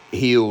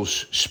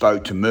Heels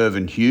spoke to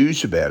Mervyn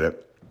Hughes about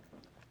it,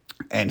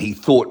 and he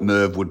thought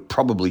Merv would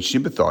probably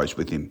sympathise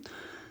with him.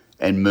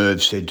 And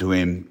Merv said to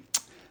him,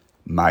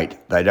 mate,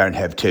 they don't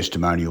have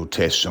testimonial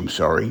tests, I'm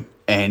sorry.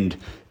 And,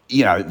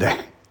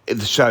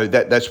 so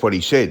that's what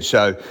he said.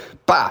 So,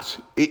 but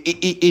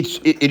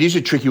it is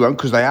a tricky one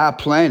because they are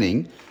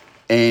planning,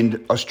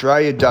 and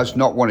Australia does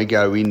not want to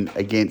go in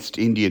against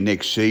India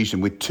next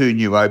season with 2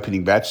 new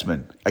opening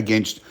batsmen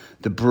against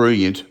the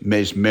brilliant,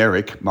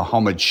 mesmeric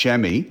Mohammad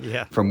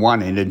Shami from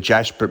one end and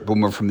Jasprit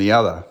Bumrah from the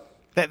other.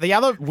 The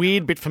other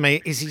weird bit for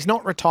me is he's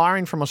not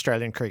retiring from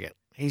Australian cricket.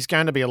 He's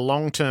going to be a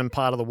long-term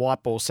part of the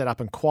white ball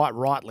setup, and quite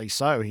rightly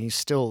so. He's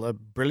still a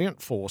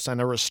brilliant force and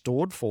a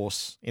restored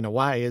force in a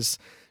way.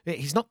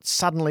 He's not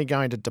suddenly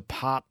going to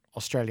depart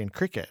Australian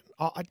cricket.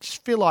 I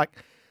just feel like,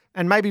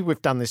 and maybe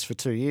we've done this for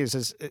 2 years,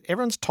 is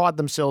everyone's tied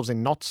themselves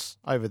in knots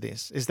over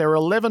this. Is there are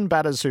 11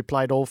 batters who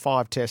played all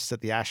 5 tests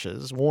at the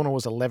Ashes. Warner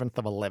was 11th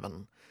of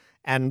 11.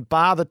 And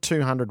bar the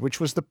 200, which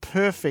was the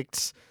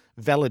perfect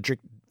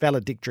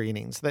valedictory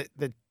innings,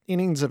 the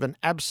innings of an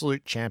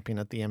absolute champion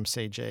at the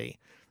MCG,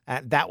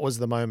 that was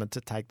the moment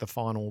to take the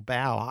final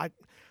bow. I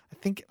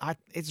think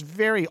it's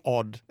very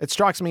odd. It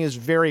strikes me as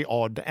very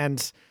odd.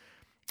 And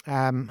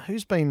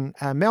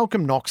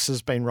Malcolm Knox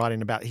has been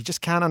writing about it. He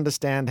just can't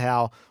understand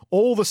how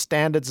all the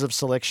standards of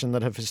selection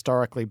that have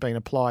historically been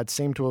applied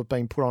seem to have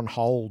been put on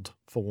hold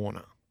for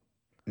Warner.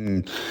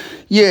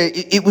 Yeah,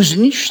 it was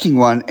an interesting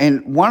one.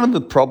 And one of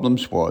the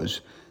problems was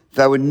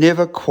they were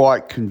never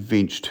quite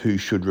convinced who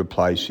should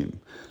replace him.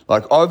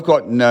 Like, I've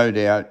got no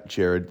doubt,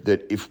 Jared,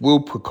 that if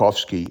Will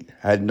Pucovski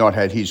had not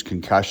had his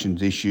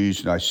concussions issues,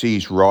 and I see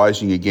he's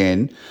rising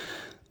again,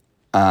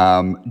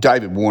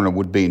 David Warner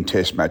would be in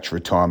Test match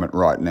retirement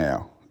right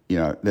now.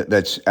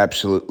 That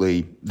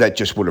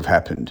just would have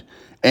happened.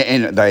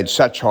 And they had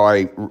such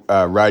high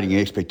rating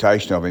and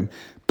expectation of him.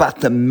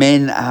 But the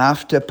men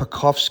after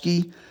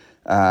Pucovski,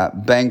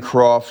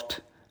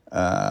 Bancroft,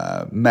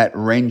 Matt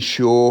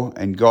Renshaw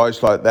and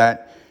guys like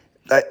that,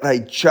 they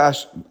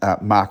just,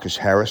 Marcus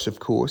Harris, of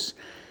course,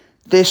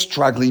 they're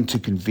struggling to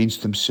convince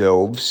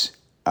themselves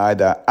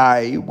either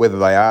A, whether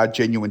they are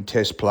genuine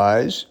Test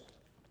players,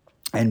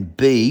 and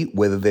B,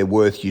 whether they're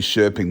worth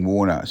usurping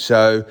Warner.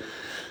 So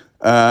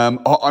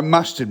I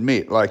must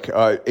admit,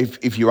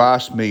 if you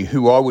ask me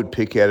who I would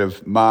pick out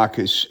of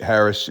Marcus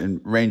Harris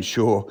and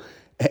Renshaw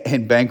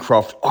and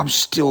Bancroft,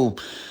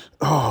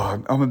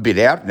 I'm a bit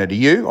out now. Do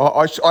you?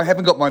 I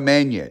haven't got my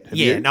man yet. Have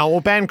you? No,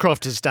 well,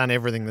 Bancroft has done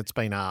everything that's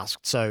been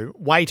asked. So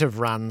weight of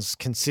runs,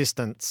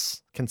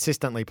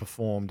 consistently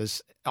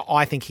performed.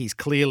 I think he's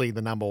clearly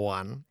the number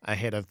one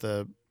ahead of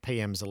the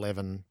PM's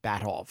 11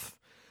 bat off.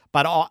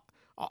 But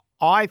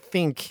I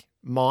think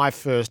my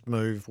first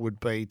move would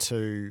be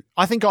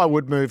I think I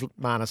would move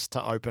Marnus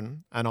to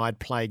open and I'd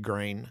play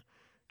Green.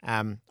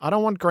 I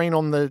don't want Green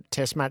on the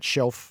Test match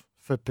shelf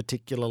for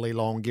particularly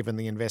long, given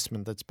the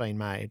investment that's been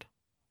made.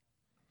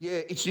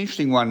 Yeah, it's an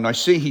interesting one. And I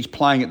see he's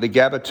playing at the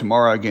Gabba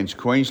tomorrow against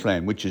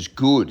Queensland, which is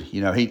good.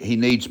 You know, he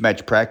needs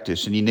match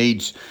practice and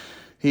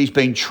he's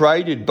been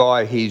traded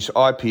by his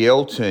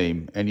IPL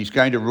team and he's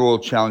going to Royal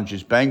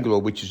Challengers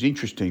Bangalore, which is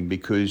interesting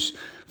because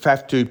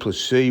Faf du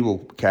Plessis will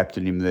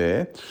captain him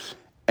there.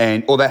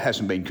 That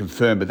hasn't been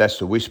confirmed, but that's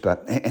the whisper.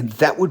 And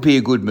that would be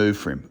a good move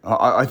for him.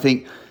 I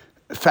think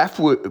Faf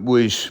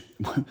was,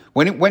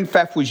 when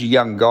Faf was a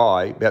young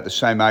guy, about the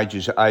same age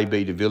as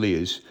A.B. de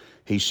Villiers,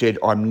 he said,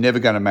 I'm never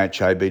going to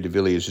match A.B. de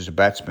Villiers as a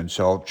batsman,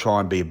 so I'll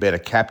try and be a better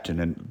captain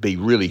and be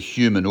really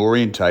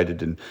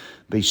human-orientated and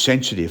be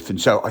sensitive.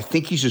 And so I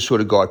think he's the sort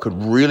of guy who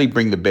could really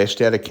bring the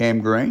best out of Cam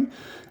Green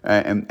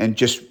and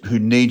just who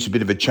needs a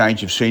bit of a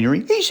change of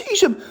scenery.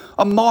 He's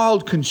a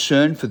mild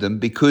concern for them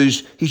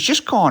because he's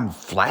just gone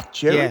flat,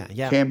 Jerry,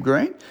 Cam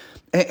Green.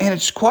 And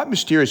it's quite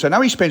mysterious. I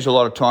know he spends a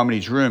lot of time in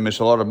his room, as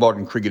a lot of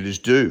modern cricketers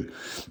do.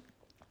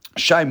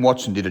 Shane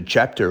Watson did a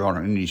chapter on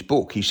it in his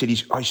book. He said,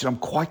 I'm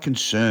quite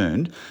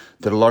concerned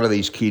that a lot of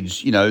these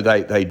kids, you know,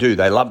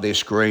 they love their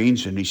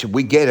screens. And he said,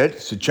 we get it.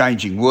 It's a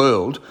changing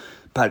world.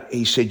 But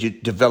he said you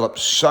develop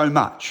so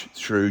much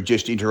through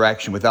just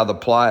interaction with other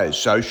players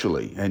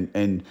socially.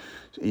 And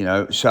you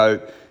know,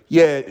 so,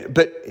 yeah,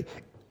 but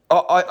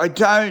I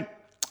don't...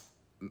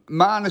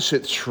 Marnus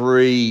at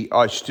 3,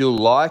 I still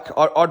like.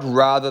 I'd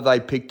rather they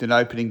picked an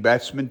opening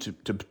batsman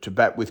to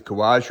bat with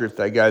Khawaja if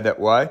they go that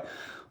way.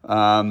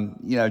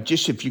 You know,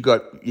 just if you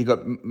got, you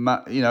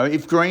know,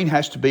 if Green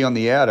has to be on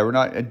the outer, and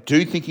I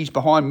do think he's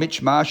behind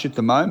Mitch Marsh at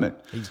the moment.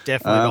 He's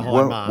definitely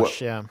behind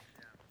Marsh, yeah.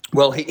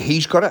 Well,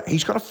 he's got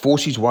to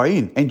force his way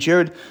in. And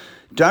Jared,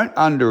 don't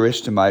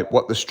underestimate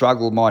what the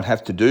struggle might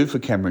have to do for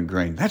Cameron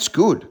Green. That's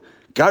good.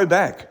 Go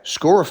back,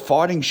 score a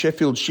fighting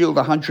Sheffield Shield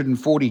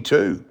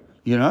 142.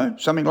 You know,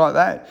 something like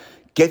that.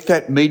 Get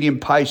that medium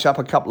pace up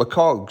a couple of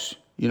cogs,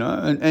 you know,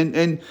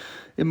 and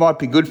it might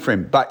be good for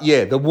him. But,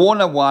 yeah, the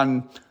Warner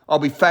one, I'll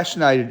be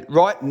fascinated.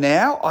 Right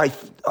now, I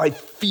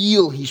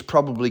feel he's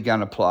probably going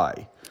to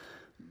play.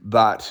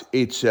 But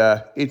it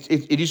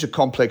is a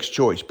complex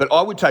choice. But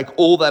I would take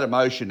all that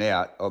emotion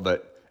out of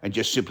it and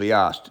just simply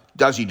ask,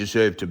 does he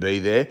deserve to be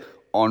there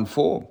on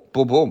form?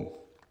 Boom, boom.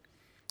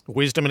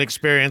 Wisdom and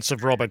experience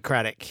of Robert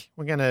Craddock.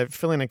 We're going to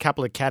fill in a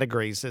couple of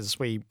categories as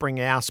we bring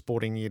our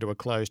sporting year to a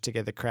close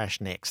together.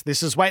 Crash next.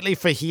 This is Waitley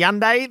for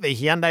Hyundai. The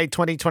Hyundai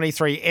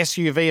 2023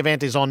 SUV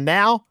event is on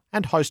now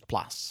and Host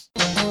Plus.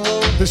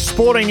 The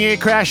sporting year,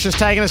 Crash, has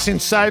taken us in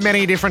so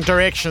many different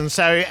directions.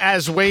 So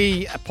as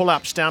we pull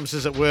up stumps,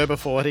 as it were,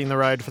 before hitting the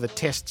road for the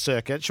test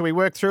circuit, shall we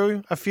work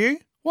through a few?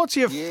 What's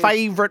your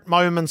favourite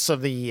moments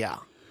of the year?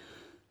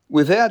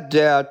 Without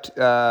doubt,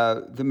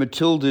 the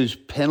Matildas'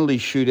 penalty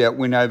shootout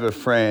win over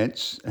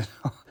France.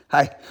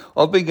 Hey,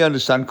 I've been going to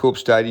Suncorp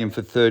Stadium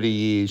for 30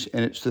 years,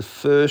 and it's the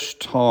first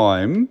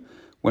time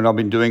when I've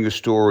been doing a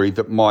story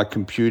that my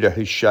computer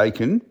has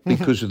shaken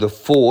because of the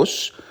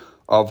force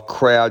of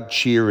crowd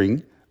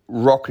cheering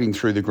rocketing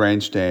through the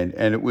grandstand.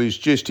 And it was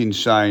just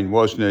insane,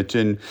 wasn't it?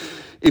 And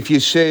if you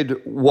said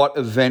what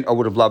event I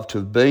would have loved to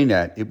have been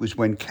at, it was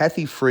when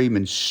Kathy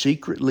Freeman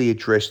secretly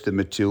addressed the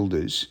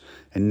Matildas.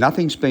 And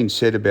nothing's been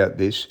said about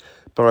this,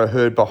 but I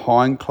heard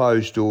behind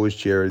closed doors,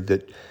 Jared,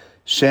 that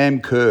Sam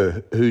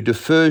Kerr, who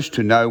defers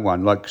to no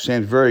one, like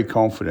Sam's very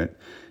confident,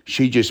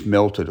 she just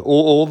melted.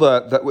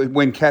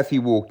 When Kathy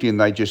walked in,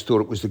 they just thought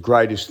it was the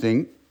greatest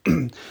thing.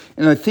 And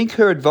I think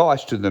her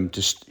advice to them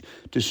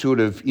to sort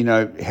of, you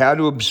know, how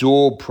to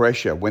absorb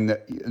pressure when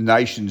the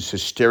nation's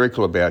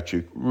hysterical about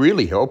you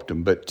really helped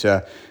them. But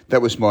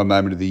that was my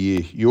moment of the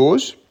year.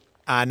 Yours?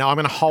 No, I'm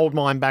going to hold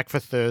mine back for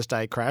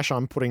Thursday, Crash.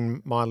 I'm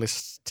putting my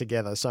lists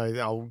together, so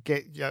I'll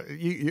get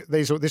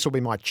this will be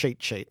my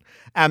cheat sheet.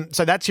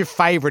 So that's your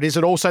favourite. Is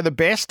it also the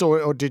best,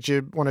 or did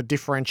you want to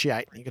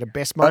differentiate? You got a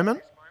best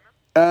moment?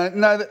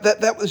 No,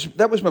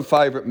 that was my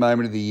favourite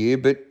moment of the year.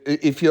 But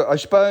if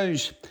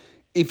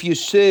you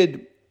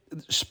said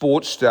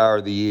sports star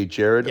of the year,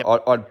 Jared,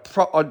 yep.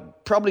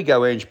 I'd probably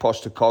go Ange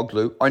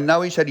Postecoglou. I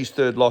know he's had his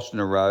third loss in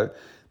a row.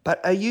 But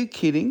are you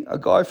kidding? A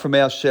guy from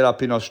our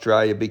setup in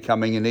Australia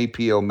becoming an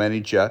EPL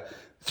manager,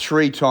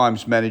 3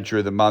 times manager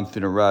of the month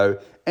in a row,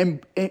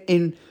 and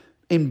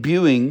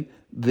imbuing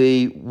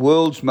the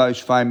world's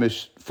most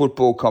famous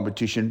football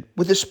competition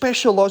with a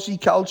special Aussie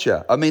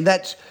culture. I mean,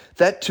 that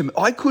to me,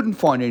 I couldn't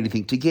find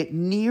anything to get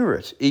near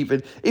it.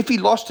 Even if he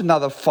lost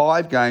another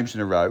 5 games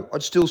in a row,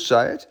 I'd still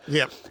say it.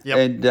 Yep.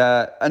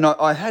 And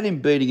I had him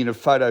beating in a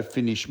photo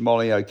finish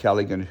Molly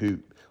O'Callaghan, who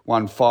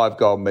won 5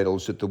 gold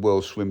medals at the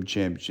World Swim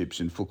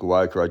Championships in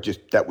Fukuoka.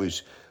 That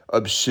was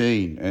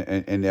obscene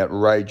and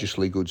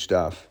outrageously good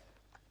stuff.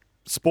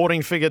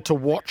 Sporting figure to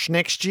watch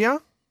next year?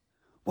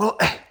 Well,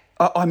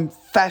 I'm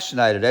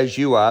fascinated, as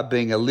you are,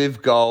 being a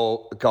live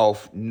golf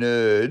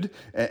nerd,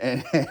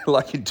 and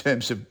like in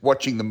terms of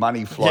watching the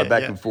money fly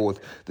back and forth,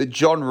 that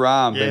John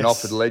Rahm been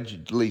offered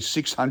allegedly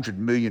 $600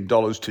 million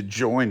to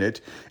join it,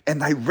 and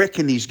they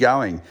reckon he's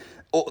going.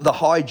 The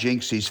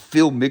hijinks is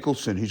Phil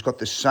Mickelson, who's got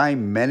the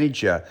same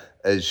manager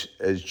as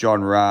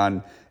John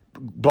Rahm.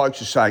 Blokes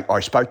are saying,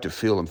 I spoke to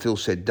Phil and Phil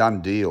said, done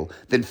deal.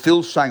 Then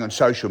Phil's saying on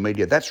social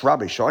media, that's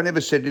rubbish. I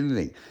never said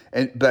anything.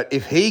 But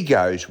if he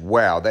goes,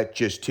 wow, that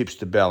just tips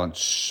the balance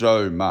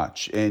so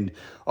much. And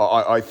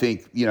I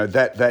think,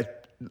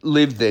 that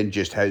Liv then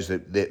just has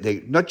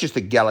the not just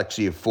the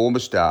galaxy of former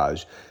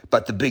stars,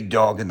 but the big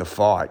dog in the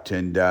fight.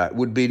 And it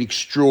would be an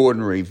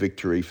extraordinary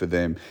victory for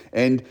them.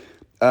 And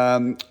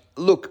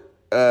look,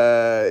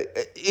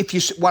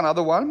 one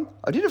other one,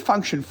 I did a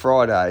function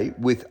Friday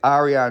with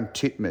Ariane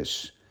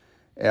Titmus,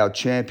 our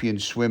champion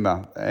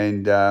swimmer,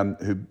 and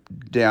who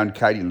downed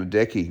Katie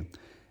Ledecky,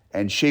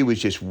 and she was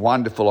just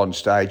wonderful on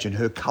stage. And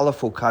her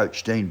colourful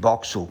coach, Dean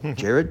Boxall,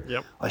 Jared,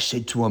 I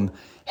said to him,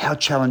 how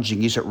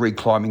challenging is it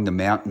reclimbing the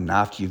mountain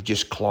after you've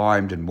just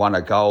climbed and won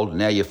a gold and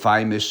now you're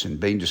famous and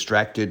been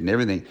distracted and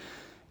everything?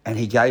 And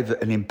he gave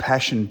an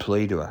impassioned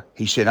plea to her.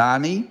 He said,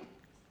 Arnie,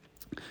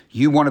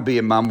 you want to be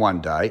a mum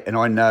one day, and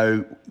I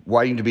know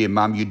waiting to be a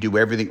mum, you'd do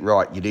everything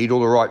right. You'd eat all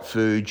the right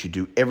foods. You'd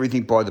do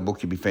everything by the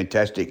book. You'd be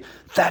fantastic.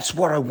 That's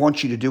what I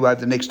want you to do over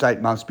the next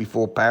 8 months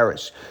before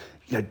Paris.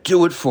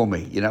 Do it for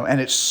me, and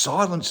it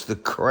silenced the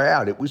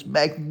crowd. It was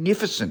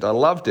magnificent. I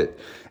loved it.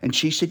 And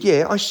she said,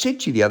 yeah, I said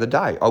to you the other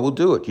day, I will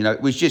do it.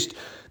 It was just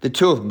the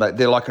two of them,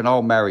 they're like an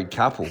old married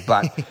couple,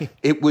 but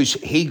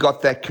he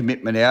got that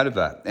commitment out of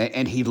her,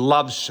 and he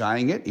loves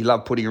saying it. He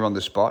loved putting her on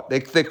the spot.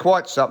 They're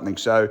quite something.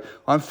 So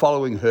I'm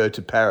following her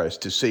to Paris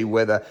to see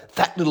whether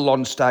that little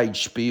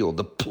on-stage spiel,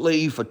 the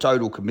plea for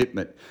total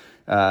commitment,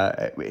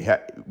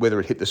 whether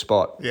it hit the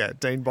spot. Yeah,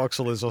 Dean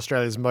Boxall is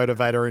Australia's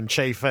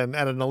motivator-in-chief, and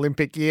at an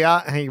Olympic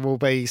year, he will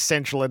be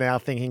central in our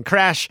thinking.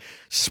 Crash,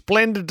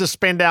 splendid to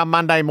spend our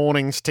Monday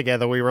mornings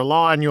together. We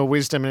rely on your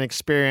wisdom and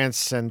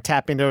experience and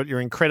tap into it.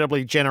 You're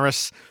incredibly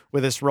generous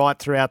with us right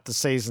throughout the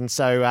season,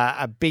 so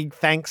a big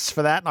thanks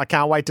for that. I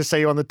can't wait to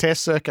see you on the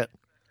test circuit.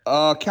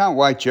 I can't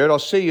wait, Jared. I'll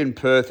see you in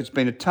Perth. It's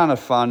been a ton of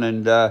fun,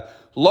 and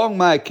long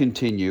may it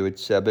continue.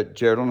 But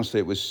Jared, honestly,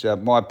 it was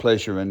my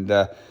pleasure,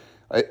 and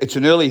it's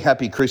an early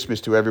happy Christmas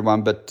to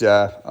everyone, but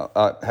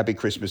happy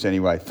Christmas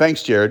anyway.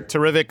 Thanks, Jared.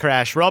 Terrific,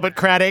 Crash. Robert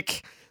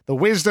Craddock, the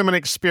wisdom and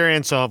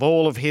experience of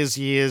all of his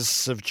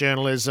years of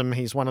journalism.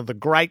 He's one of the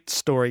great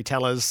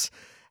storytellers,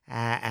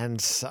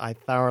 and I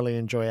thoroughly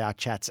enjoy our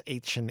chats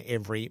each and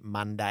every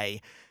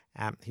Monday.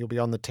 He'll be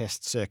on the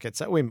test circuit,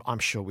 so I'm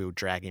sure we'll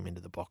drag him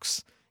into the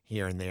box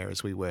here and there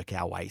as we work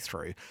our way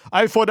through.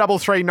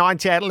 0433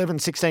 98 11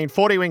 16,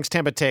 40 Winks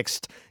Temper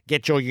Text.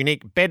 Get your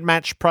unique bed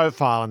match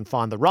profile and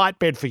find the right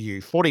bed for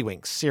you. 40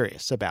 Winks,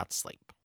 serious about sleep.